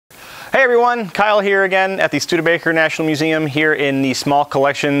Hey everyone, Kyle here again at the Studebaker National Museum here in the small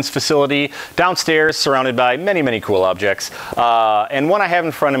collections facility downstairs, surrounded by many, many cool objects. And one I have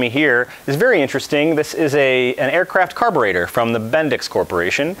in front of me here is very interesting. This is an aircraft carburetor from the Bendix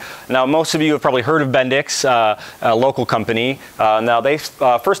Corporation. Now most of you have probably heard of Bendix, a local company. Now they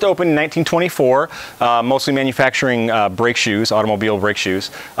first opened in 1924, mostly manufacturing brake shoes, automobile brake shoes,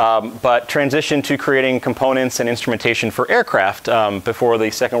 but transitioned to creating components and instrumentation for aircraft before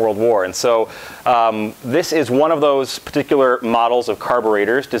the Second World War. And so this is one of those particular models of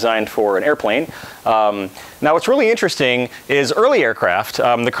carburetors designed for an airplane. Now what's really interesting is early aircraft,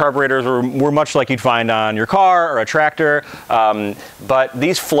 the carburetors were much like you'd find on your car or a tractor, but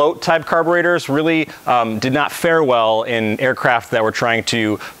these float type carburetors really did not fare well in aircraft that were trying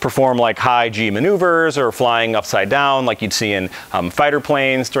to perform like high G maneuvers or flying upside down like you'd see in fighter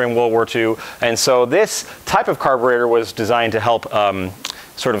planes during World War II. And so this type of carburetor was designed to help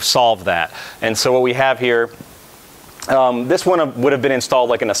sort of solve that. And so what we have here, this one would have been installed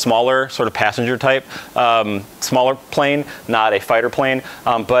like in a smaller sort of passenger type, smaller plane, not a fighter plane,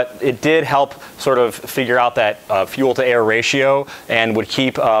 but it did help sort of figure out that fuel to air ratio and would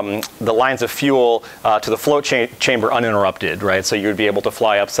keep the lines of fuel to the float chamber uninterrupted, right? So you would be able to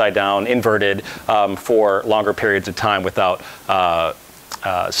fly upside down, inverted, for longer periods of time without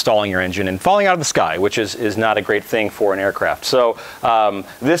stalling your engine and falling out of the sky, which is not a great thing for an aircraft. So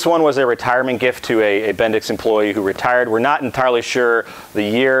this one was a retirement gift to a Bendix employee who retired. We're not entirely sure the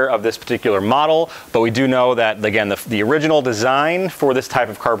year of this particular model, but we do know that, again, the original design for this type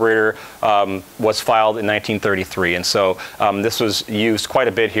of carburetor was filed in 1933. And so this was used quite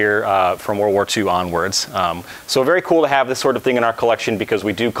a bit here from World War II onwards. So very cool to have this sort of thing in our collection because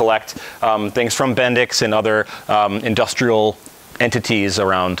we do collect things from Bendix and other industrial entities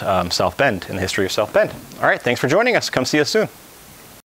around South Bend and the history of South Bend. All right, thanks for joining us. Come see us soon.